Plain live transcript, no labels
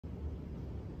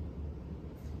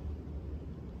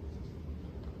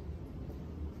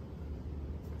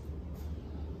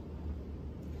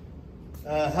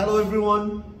Hello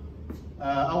everyone.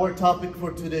 Our topic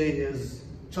for today is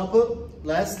chopper.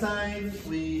 Last time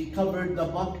we covered the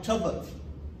buck chopper,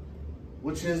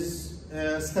 which is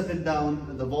stepping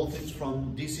down the voltage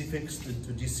from DC fixed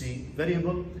into DC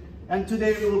variable. And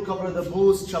today we will cover the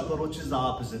boost chopper, which is the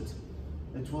opposite.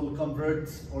 It will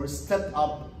convert or step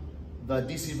up the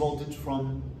DC voltage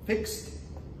from fixed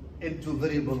into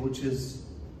variable, which is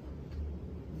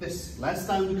this. Last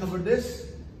time we covered this,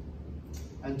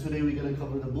 and today we're going to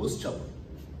cover the boost chopper.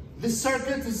 This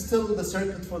circuit is still the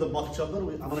circuit for the buck chopper.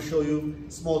 I'm going to show you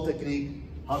a small technique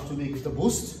how to make the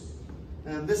boost.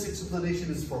 And this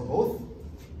explanation is for both,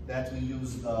 that we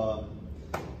use the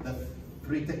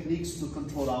three techniques to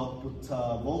control output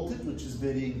voltage, which is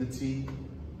varying the T,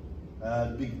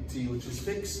 big T, which is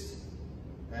fixed,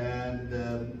 and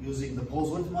using the pulse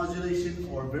width modulation,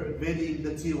 or varying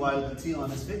the T while the T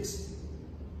on is fixed.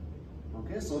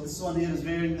 Okay, so this one here is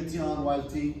varying the T on while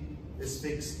T is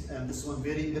fixed, and this one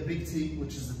varying the big T,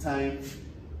 which is the time,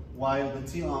 while the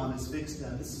T on is fixed,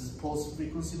 and this is pulse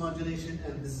frequency modulation,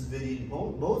 and this is varying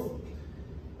both.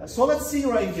 So let's see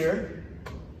right here.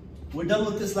 We're done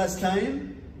with this last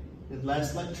time, in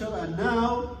last lecture, and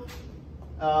now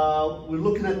we're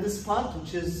looking at this part,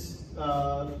 which is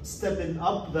stepping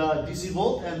up the DC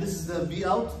volt, and this is the V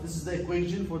out. This is the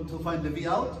equation to find the V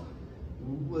out.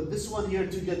 With this one here,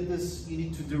 to get this, you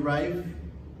need to derive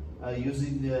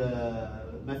using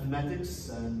mathematics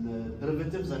and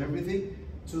derivatives and everything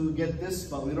to get this,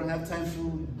 but we don't have time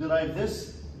to derive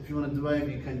this. If you want to derive,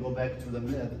 you can go back to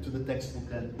the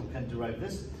textbook and you can derive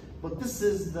this. But this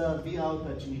is the V out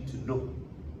that you need to know.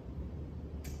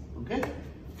 Okay?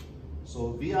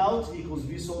 So V out equals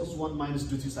V source 1 minus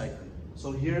duty cycle.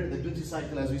 So here, the duty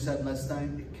cycle, as we said last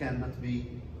time, it cannot be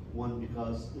 1,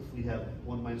 because if we have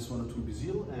 1 minus 1, it will be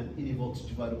 0, and any voltage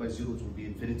divided by 0, it will be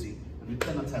infinity, and we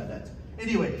cannot have that.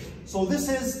 Anyway, so this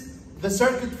is the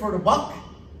circuit for the buck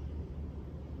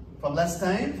from last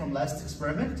time, from last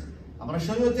experiment. I'm going to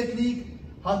show you a technique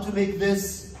how to make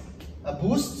this a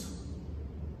boost,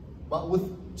 but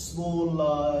with small,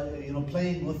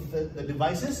 playing with the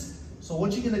devices. So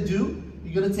what you're going to do,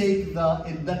 you're going to take the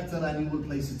inductor and you will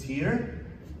place it here.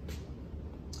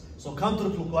 So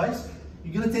counterclockwise.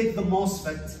 You're going to take the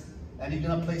MOSFET and you're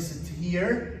going to place it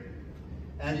here,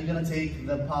 and you're going to take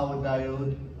the power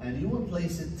diode and you will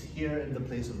place it here in the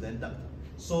place of the inductor.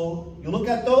 So you look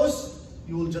at those,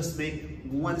 you will just make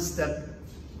one step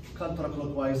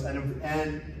counterclockwise,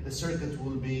 and the circuit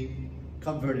will be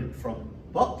converted from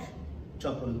buck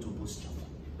chopper into boost chopper.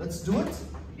 Let's do it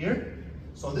here.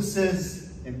 So this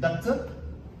is inductor.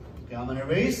 Okay, I'm going to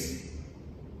erase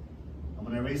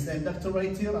the inductor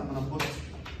right here. I'm going to put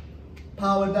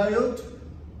power diode.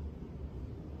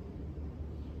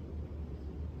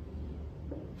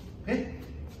 Okay,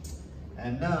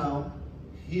 and now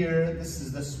here, this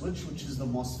is the switch, which is the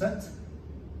MOSFET.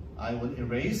 I will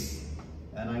erase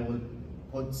and I will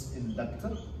put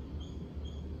inductor.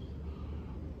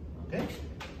 Okay,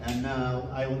 and now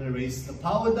I will erase the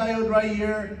power diode right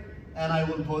here, and I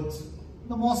will put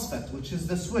the MOSFET, which is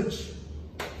the switch.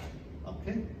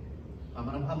 Okay, I'm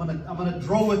gonna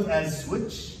draw it as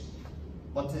switch,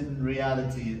 but in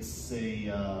reality it's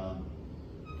a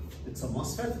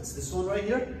MOSFET. It's this one right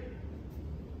here.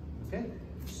 Okay,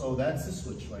 so that's the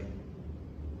switch right here.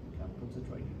 Okay, I'll put it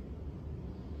right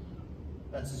here.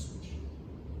 That's the switch.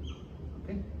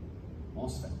 Okay,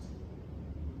 MOSFET.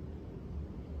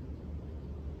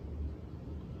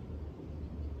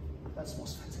 That's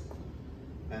MOSFET.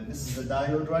 And this is the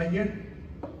diode right here.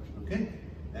 Okay,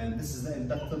 and this is the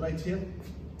inductor right here.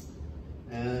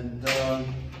 And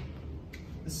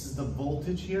this is the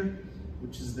voltage here,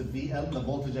 which is the VL, the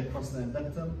voltage across the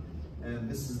inductor. And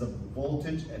this is the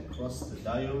voltage across the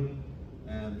diode.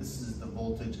 And this is the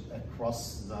voltage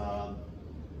across the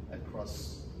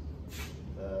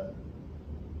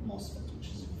MOSFET, which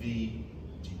is VG.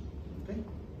 Okay.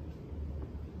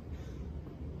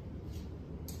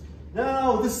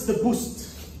 Now this is the boost.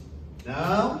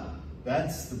 Now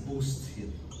that's the boost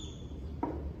here.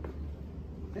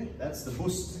 Okay, that's the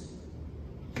boost.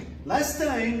 Last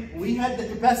time we had the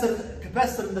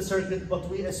capacitor in the circuit, but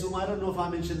we assume, I don't know if I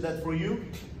mentioned that for you,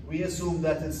 we assume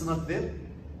that it's not there.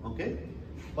 Okay,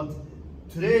 but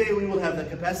today we will have the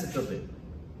capacitor there,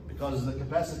 because the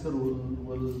capacitor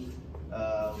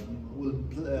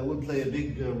will play a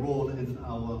big role in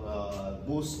our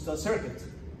boost circuit.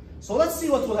 So let's see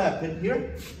what will happen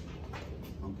here.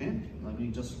 Okay, let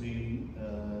me just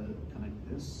connect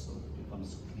this so it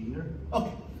becomes clear.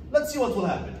 Okay, let's see what will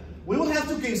happen. We will have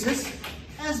two cases,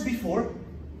 as before.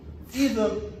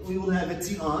 Either we will have a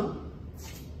T on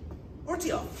or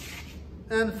T off.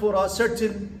 and for a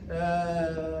certain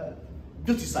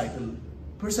duty cycle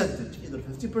percentage, either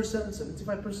 50%,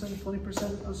 75%,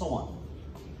 20%, and so on.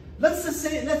 Let's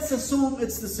assume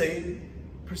it's the same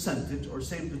percentage or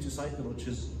same duty cycle, which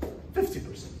is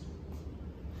 50%.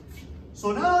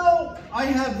 So now I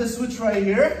have the switch right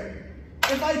here.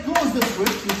 If I close the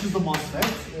switch, which is the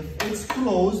MOSFET, if it's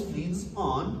closed, means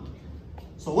on.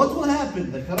 So what will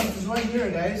happen? The current is right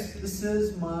here, guys. This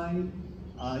is my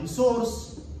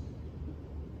source,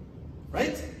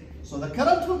 right? So the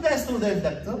current will pass through the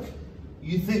inductor.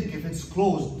 You think if it's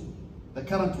closed, the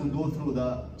current will go through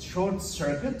the short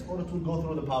circuit or it will go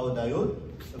through the power diode?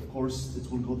 Of course,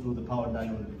 it will go through the power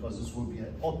diode because this will be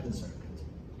an open circuit.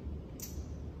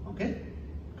 Okay?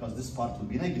 Because this part will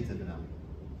be negative now.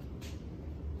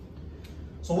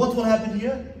 So what will happen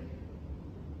here?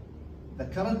 The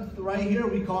current right here,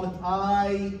 we call it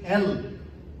IL.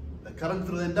 The current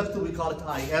through the inductor, we call it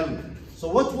IL. So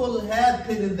what will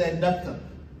happen in the inductor?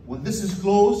 When this is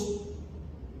closed,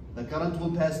 the current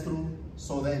will pass through.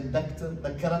 So the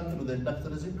current through the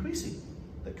inductor is increasing.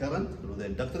 The current through the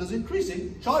inductor is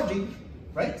increasing, charging,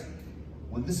 right?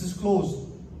 When this is closed,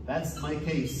 that's my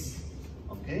case,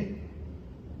 okay?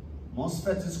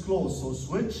 MOSFET is closed, so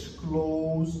switch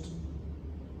closed.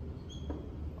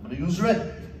 I'm gonna use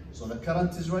red. So the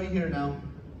current is right here now,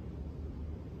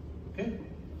 okay?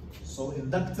 So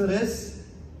inductor is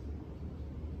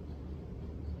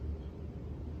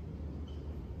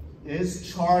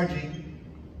charging.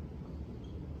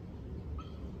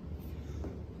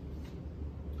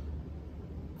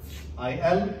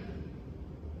 IL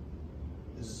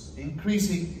is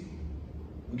increasing.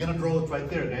 We're gonna draw it right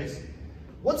there, guys.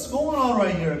 What's going on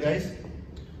right here, guys?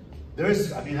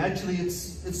 Actually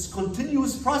it's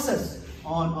continuous process.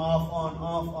 On,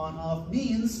 off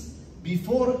means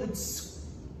before it's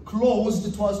closed,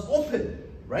 it was open,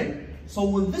 right? So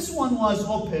when this one was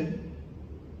open,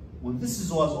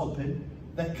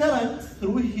 the current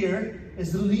through here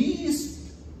is released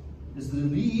to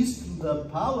the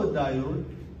power diode,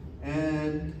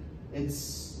 and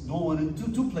it's going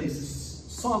into two places.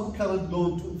 Some current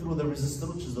going through the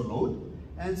resistor, which is the load,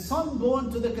 and some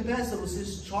going to the capacitor, which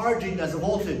is charging as a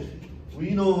voltage.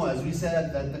 We know, as we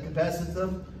said, that the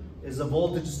capacitor is a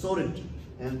voltage storage,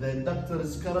 and the inductor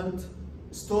is current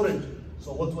storage.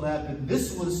 So what will happen?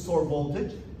 This will store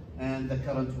voltage, and the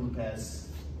current will pass.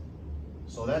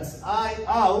 So that's I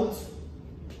out.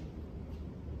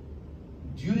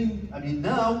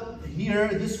 Now here,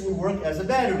 this will work as a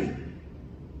battery.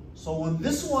 So when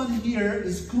this one here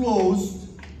is closed,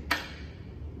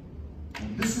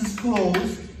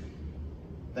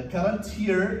 the current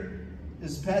here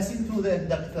is passing through the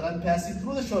inductor and passing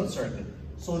through the short circuit.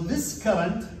 So this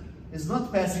current is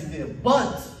not passing there,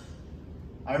 but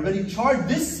I already charged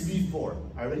this before.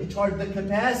 I already charged the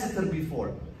capacitor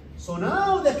before. So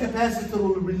now the capacitor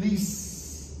will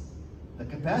release. The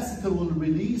capacitor will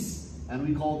release, and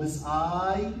we call this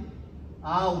I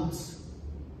out.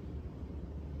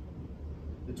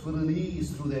 It will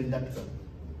release through the inductor.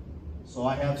 So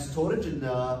I have storage in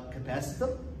the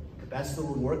capacitor. Capacitor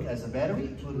will work as a battery,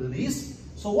 it will release.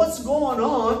 So what's going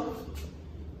on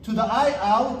to the I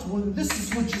out when this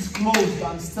switch is closed?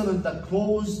 I'm still in the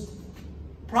closed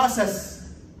process.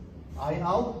 I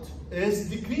out is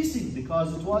decreasing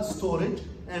because it was storage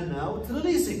and now it's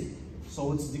releasing.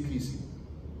 So it's decreasing.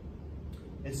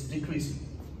 It's decreasing.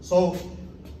 So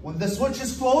when the switch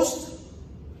is closed,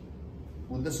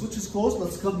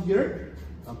 let's come here.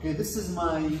 Okay, this is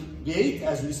my gate,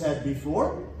 as we said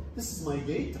before. This is my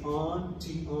gate, on,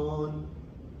 T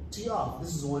off.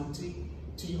 This is 1T,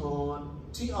 T on,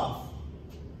 T off.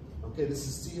 Okay, this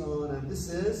is T on, and this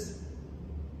is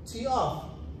T off.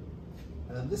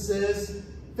 And this is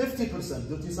 50%.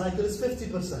 Duty cycle is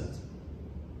 50%.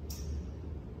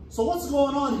 So what's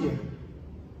going on here?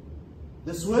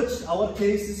 The switch, our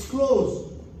case, is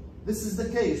closed. This is the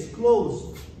case,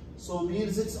 closed. So it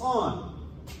means it's on.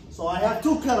 So I have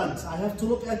two currents. I have to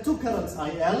look at two currents.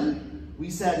 IL, we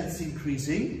said it's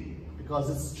increasing because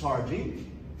it's charging.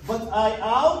 But I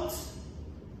out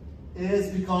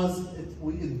is because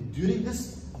during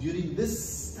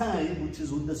this time, which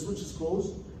is when the switch is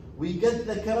closed, we get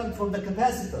the current from the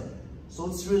capacitor. So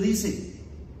it's releasing.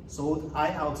 So I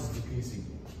out is decreasing.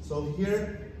 So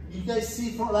here, you guys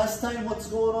see from last time what's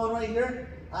going on right here?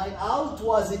 I out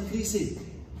was increasing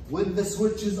when the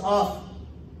switch is off.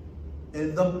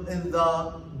 In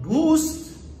the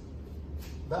boost,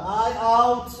 the I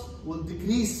out will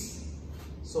decrease.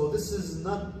 So this is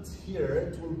not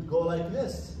here, it will go like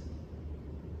this.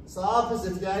 It's the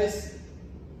opposite, guys.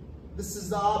 This is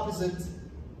the opposite.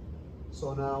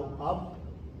 So now up,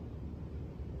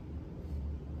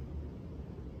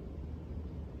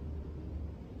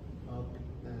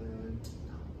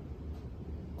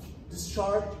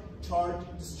 discharge, charge,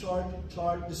 discharge,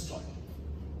 charge, discharge.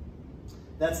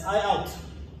 That's I out.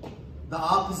 The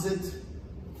opposite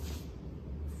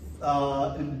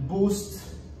in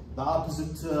boost, the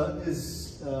opposite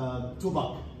is to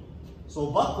buck.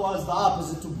 So buck was the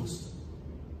opposite to boost.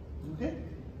 Okay?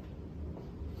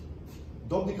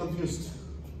 Don't be confused.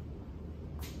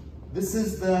 This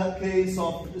is the case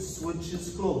of the switch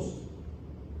is closed.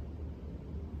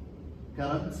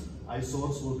 Current, I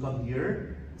source will come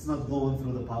here. It's not going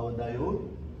through the power diode.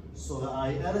 So the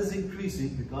IL is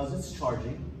increasing because it's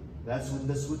charging. That's when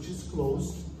the switch is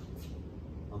closed.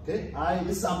 Okay, I'm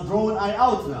drawing I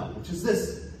out now, which is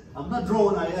this. I'm not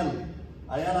drawing IL.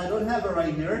 I don't have it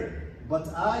right here, but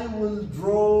I will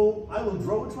draw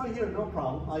it right here, no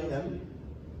problem, IL.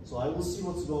 So I will see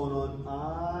what's going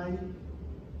on.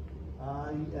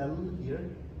 IL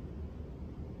here.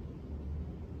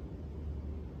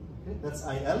 Okay, that's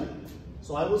IL.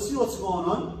 So I will see what's going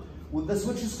on. When the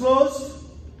switch is closed,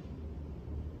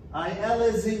 IL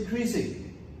is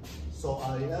increasing. So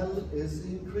IL is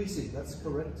increasing. That's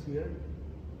correct here.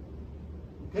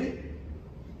 Okay?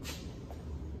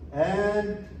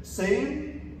 And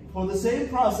same, for the same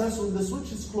process, when the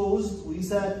switch is closed, we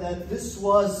said that this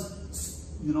was,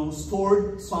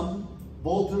 stored some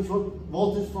voltage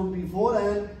from before,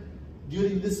 and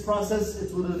during this process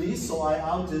it will release, so I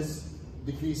out is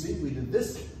decreasing. We did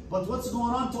this. But what's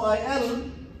going on to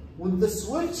IL when the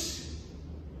switch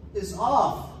is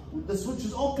off, when the switch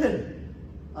is open?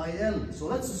 IL. So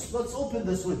let's open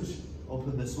the switch.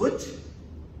 Open the switch.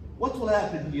 What will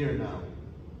happen here now?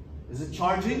 Is it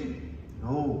charging?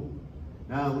 No.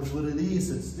 Now it will release,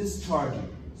 it's discharging.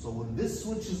 So when this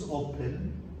switch is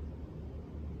open,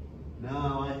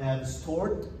 now I have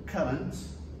stored current,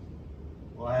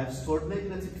 or I have stored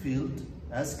magnetic field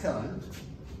as current,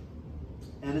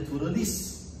 and it will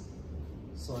release.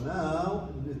 So now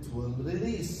it will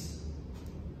release.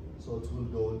 So it will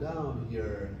go down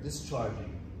here,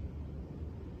 discharging,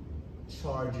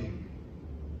 charging,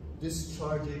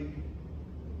 discharging,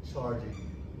 charging.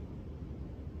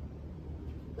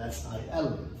 That's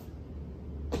IL.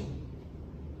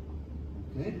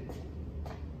 Okay.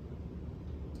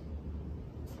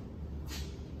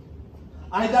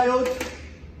 I diode.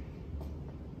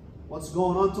 What's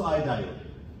going on to I diode?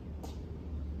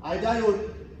 I diode,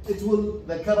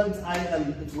 the current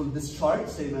IL, it will discharge,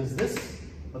 same as this.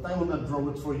 But I will not draw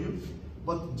it for you.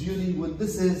 But when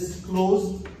this is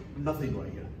closed, nothing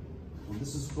right here. When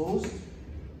this is closed,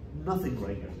 nothing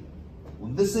right here.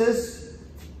 When this is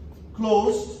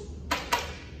closed,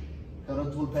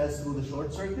 current will pass through the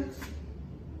short circuit.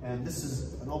 And this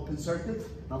is an open circuit.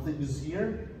 Nothing is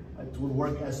here. It will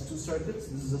work as two circuits.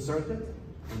 This is a circuit,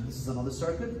 and this is another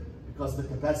circuit, because the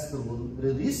capacitor will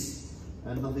release,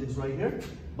 and nothing is right here.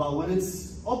 But when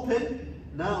it's open,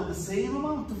 now the same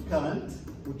amount of current,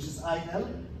 which is IL,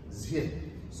 is here.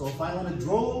 So if I want to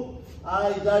draw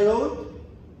I diode,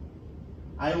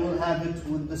 I will have it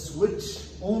when the switch,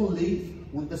 only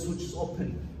when the switch is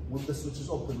open. When the switch is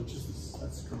open, which is this.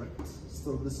 That's correct.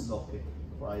 Still, this is okay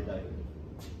for I diode.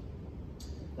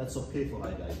 That's okay for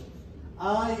I diode.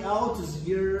 I out is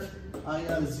here,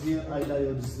 IL is here, I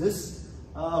diode is this.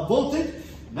 Voltage.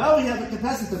 Now we have a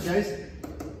capacitor, guys.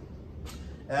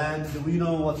 And we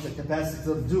know what the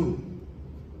capacitor do.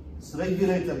 It's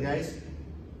regulator, guys.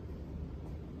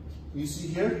 You see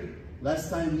here, last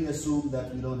time we assumed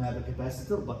that we don't have a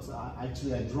capacitor, but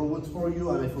actually I drew it for you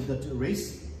and I forgot to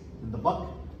erase in the buck.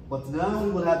 But now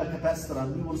we will have a capacitor,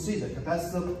 and we will see the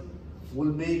capacitor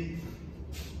will make,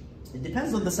 it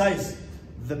depends on the size.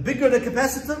 The bigger the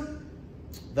capacitor,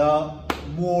 the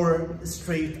more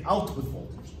straight output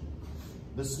voltage.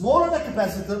 The smaller the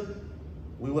capacitor,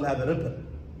 we will have a ripple,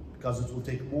 because it will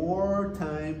take more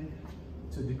time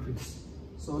to decrease.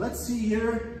 So let's see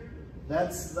here,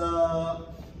 that's the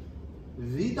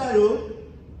V diode,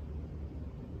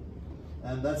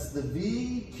 and that's the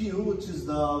VQ, which is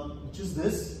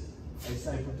this.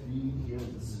 I put V here,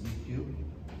 this is VQ.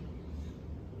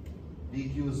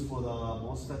 VQ is for the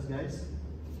MOSFET, guys,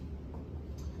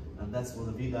 and that's for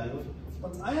the V diode.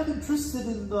 But I am interested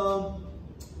in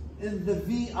the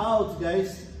V out,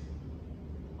 guys.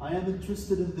 I am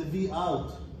interested in the V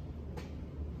out.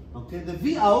 Okay, the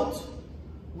V out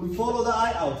will follow the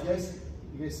I out, guys.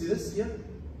 You guys see this here?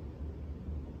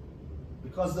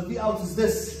 Because the V out is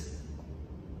this.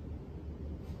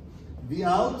 V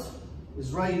out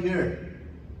is right here.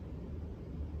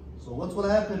 So what will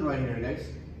happen right here, guys?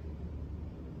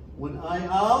 When I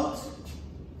out,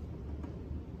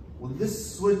 when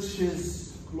this switch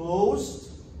is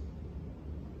closed,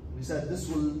 we said this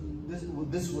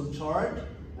will charge,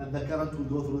 and the current will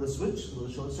go through the switch, through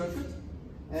the short circuit.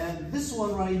 And this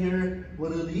one right here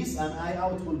will release, and I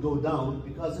out will go down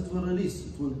because it will release.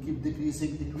 It will keep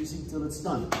decreasing, decreasing till it's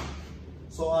done.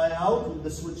 So I out, when the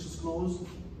switch is closed,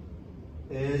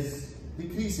 is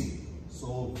decreasing.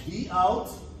 So V out,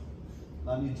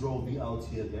 let me draw V out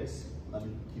here, guys. Let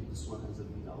me keep this one as a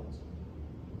V out.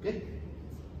 Okay?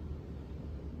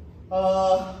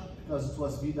 Because it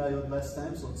was V diode last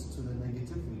time, so it's to the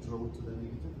negative. We draw it to the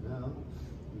negative. Now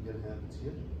we're gonna have it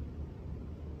here.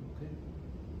 Okay.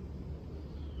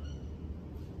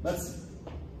 Let's see.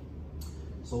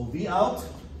 So V out,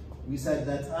 we said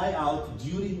that I out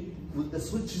during when the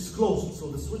switch is closed.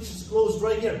 So the switch is closed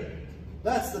right here.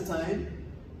 That's the time,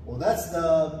 or that's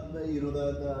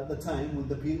the time when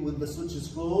the switch is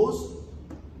closed.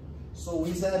 So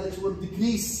we said it will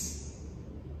decrease.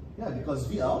 Yeah, because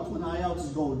V out, when I out is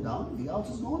going down, V out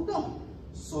is going down.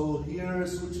 So here,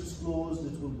 switch is closed,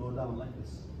 it will go down like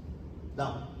this.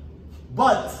 Down.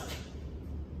 But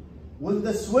when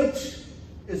the switch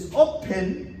is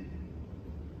open,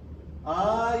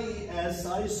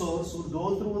 ISI source will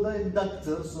go through the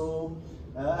inductor. So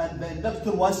and the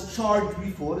inductor was charged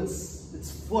before,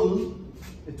 it's full.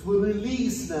 It will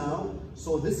release now.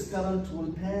 So this current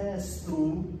will pass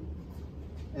through.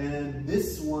 And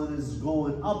this one is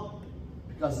going up,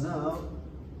 because now,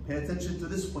 pay attention to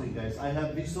this point, guys. I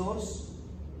have V source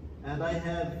and I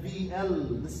have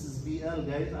VL. This is VL,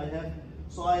 guys. I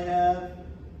have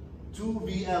two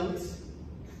VLs.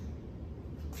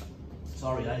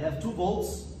 Sorry, I have 2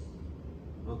 volts.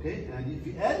 Okay, and if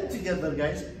you add it together,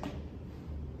 guys,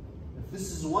 if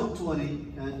this is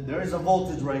 120 and there is a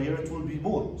voltage right here, it will be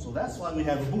more. So that's why we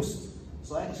have a boost.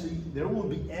 So actually, there will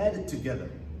be added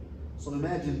together. So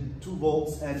imagine 2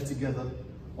 volts added together.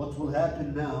 What will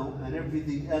happen now, and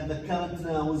everything, and the current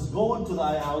now is going to the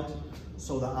I out.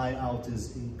 So the I out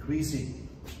is increasing.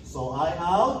 So I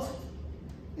out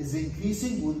is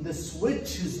increasing when the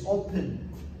switch is open.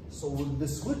 So when the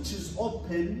switch is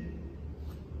open,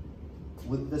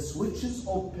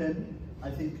 I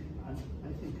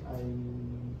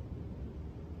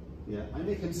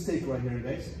make a mistake right here,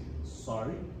 guys.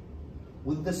 Sorry.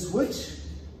 When the switch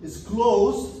is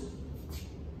closed,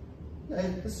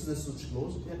 this is the switch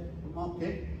closed. Yeah,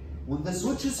 okay. When the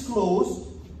switch is closed,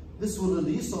 this will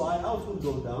release, so I out will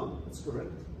go down. That's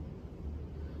correct.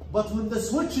 But when the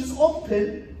switch is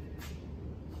open,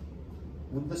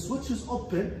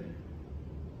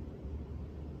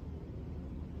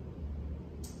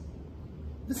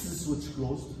 this is switch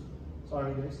closed.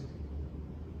 Sorry, guys.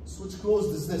 Switch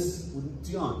closed is this with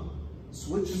T on.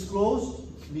 Switch is closed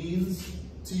means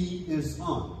T is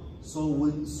on. So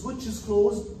when switch is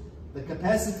closed, the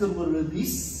capacitor will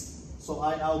release, so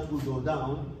I out will go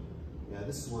down. Yeah,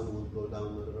 this one will go down a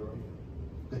little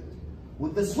bit. Good.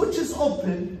 When the switch is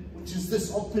open, which is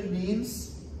this, open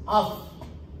means off.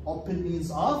 Open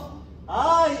means off.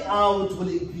 I out will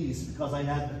increase because I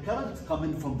have the current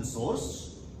coming from the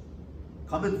source.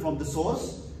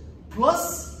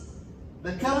 Plus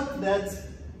the current that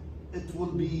it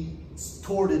will be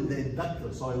stored in the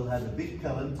inductor. So I will have a big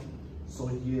current. So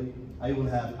here I will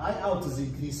have I out is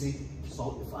increasing.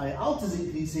 So if I out is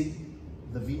increasing,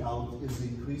 the V out is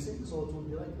increasing. So it will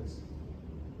be like this.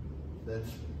 Then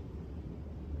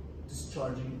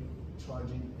discharging,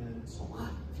 charging, and so on.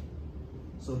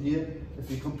 So here, if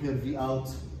you compare V out,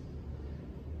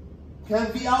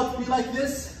 can V out be like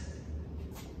this?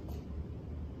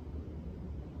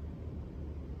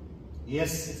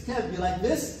 Yes, it can be like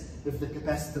this if the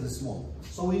capacitor is small.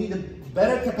 So we need a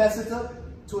better capacitor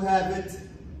to have it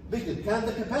bigger. Can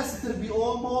the capacitor be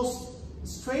almost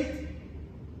straight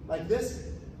like this?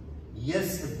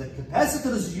 Yes, if the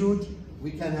capacitor is huge,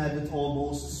 we can have it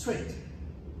almost straight.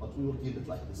 But we will keep it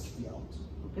like this, V out.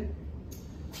 Okay?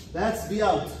 That's V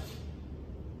out.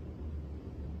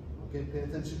 Okay, pay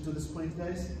attention to this point,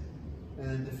 guys.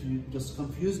 And if you're just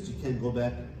confused, you can go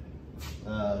back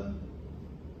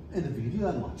in the video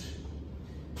and watch.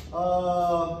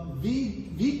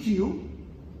 VQ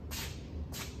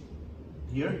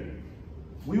here,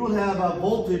 we will have a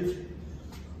voltage.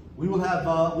 We will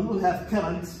have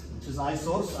current, which is I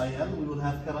source, IL. We will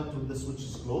have current when the switch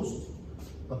is closed,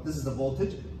 but this is the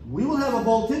voltage. We will have a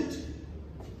voltage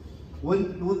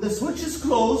when the switch is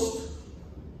closed.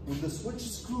 When the switch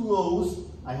is closed,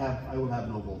 I will have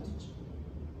no voltage.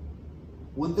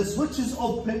 When the switch is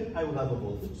open, I will have a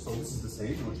voltage. So this is the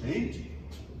same, no change.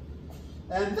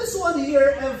 And this one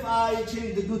here, if I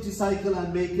change the duty cycle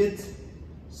and make it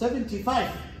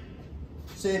 75,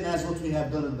 same as what we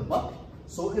have done in the buck.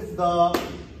 So if the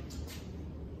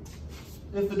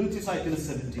duty cycle is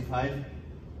 75,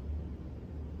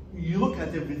 you look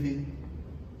at everything.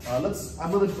 I'm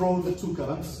going to draw the 2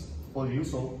 currents. for you.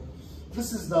 So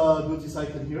this is the duty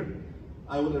cycle here.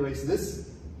 I will erase this,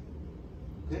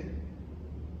 okay?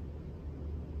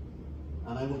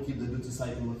 And I will keep the duty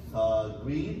cycle with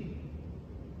green.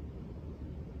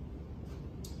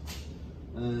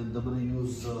 And I'm gonna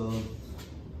use the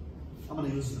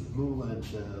blue and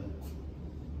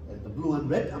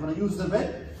red. I'm gonna use the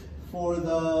red for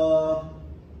the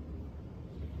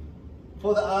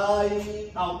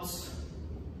eye out.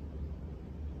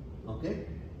 Okay,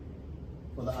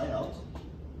 for the eye out.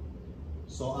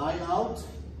 So eye out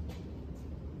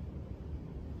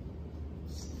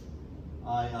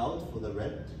for the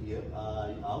red here,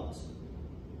 eye out.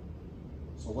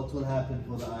 So what will happen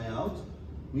for the eye out?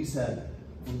 We said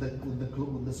when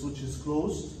the switch is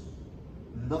closed,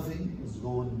 nothing is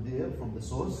going there from the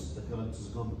source. The current is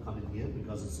going to come in here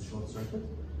because it's a short circuit.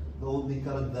 The only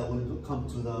current that will come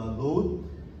to the load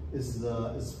is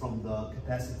from the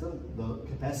capacitor. The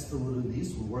capacitor will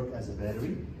release, will work as a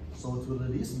battery. So it will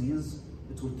release means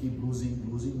it will keep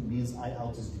losing means I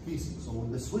out is decreasing. So when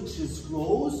the switch is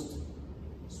closed,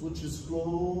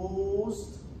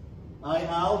 I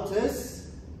out is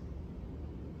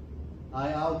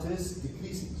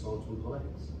decreasing. So it will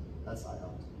collect. That's I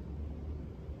out.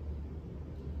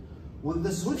 When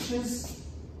the switch is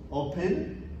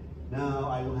open, now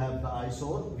I will have the I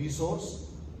source, V source,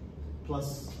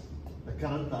 plus the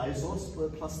current, the I source,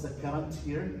 plus the current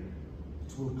here.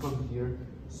 It will come here,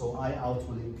 so I out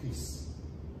will increase.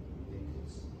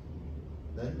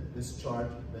 Then discharge,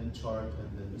 then charge,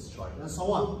 and then discharge, and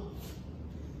so on.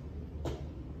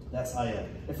 That's IL.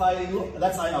 If I look,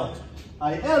 that's I out.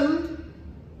 IL.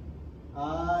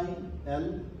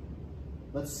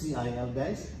 Let's see IL,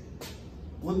 guys.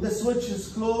 When the switch is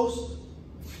closed,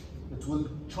 it will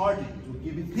charge it, it will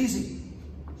keep increasing.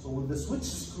 So when the switch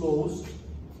is closed,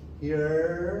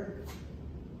 here,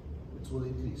 it will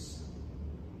increase.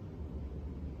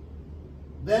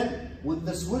 Then, when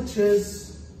the switch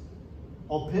is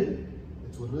open,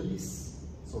 it will release.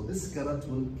 So this current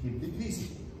will keep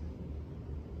decreasing.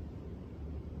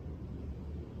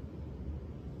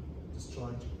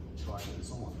 Discharge, charge, and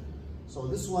so on. So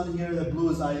this one here, the blue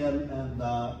is IL and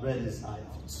the red is I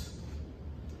out.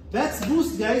 That's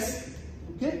boost, guys.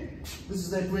 Okay, this is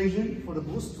the equation for the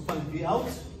boost to find V out.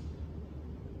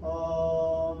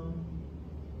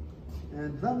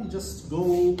 And let me just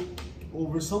go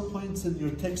over some points in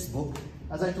your textbook.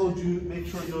 As I told you, make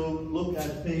sure you look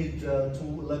at page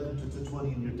 211 to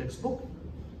 220 in your textbook,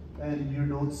 and in your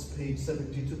notes, page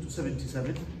 72 to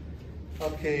 77.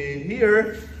 Okay,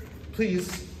 here,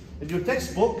 please, in your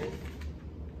textbook,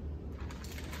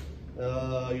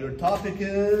 your topic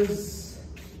is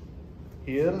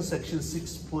here, section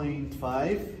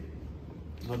 6.5.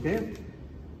 Okay,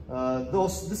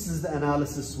 this is the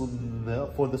analysis when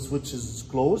for the switch is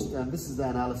closed, and this is the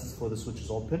analysis for the switch is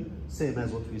open, same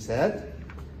as what we said.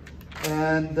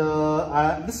 And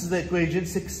this is the equation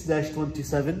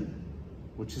 6-27,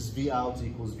 which is V out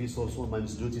equals V source 1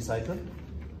 minus duty cycle.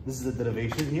 This is the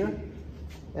derivation here.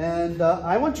 And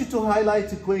I want you to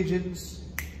highlight equations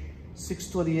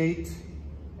 628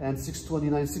 and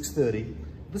 629, 630.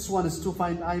 This one is to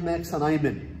find I max and I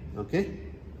min, okay?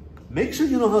 Make sure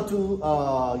you know how to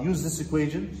use this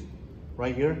equation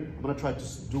right here. I'm gonna try to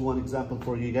do one example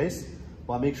for you guys,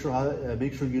 but make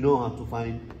sure you know how to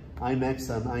find I max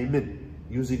and I min.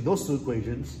 Using those two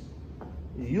equations,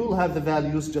 you'll have the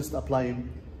values, just apply them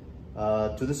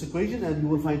to this equation and you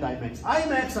will find I max. I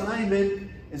max and I min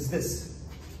is this.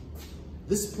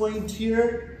 This point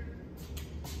here,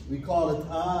 we call it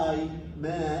I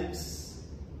max.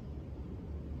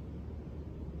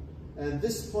 And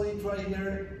this point right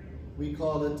here, we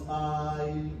call it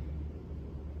I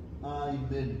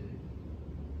min.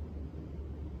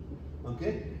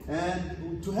 Okay?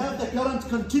 And to have the current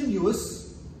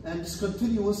continuous and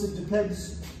discontinuous, it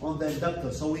depends on the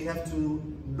inductor. So we have to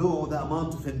know the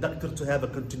amount of inductor to have a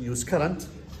continuous current.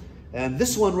 And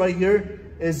this one right here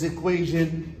is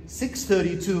equation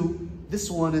 632. This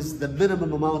one is the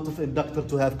minimum amount of inductor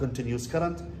to have continuous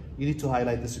current. You need to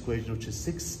highlight this equation, which is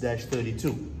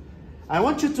 6-32. I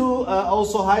want you to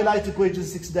also highlight equation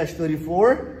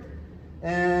 6-34.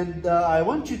 And I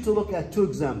want you to look at two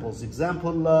examples.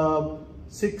 Example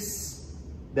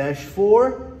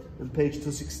 6-4 in page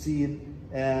 216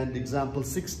 and example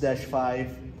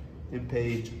 6-5 in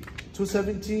page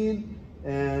 217.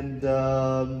 And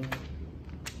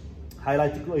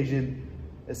highlight equation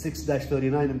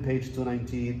 6-39 in page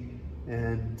 219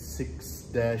 and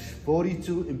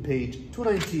 6-42 in page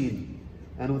 219.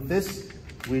 And with this,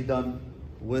 we're done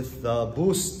with the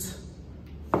boost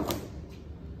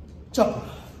chopper.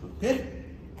 Okay.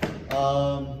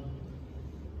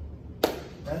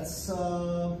 That's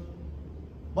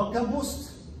buck and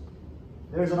boost.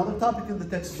 There's another topic in the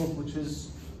textbook which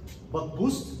is buck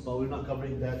boost, but we're not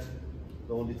covering that.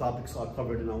 The only topics are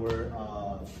covered in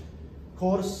our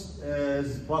course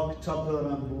is buck chopper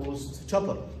and boost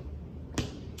chopper.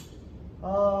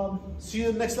 See you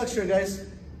in the next lecture, guys.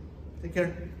 Take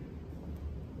care.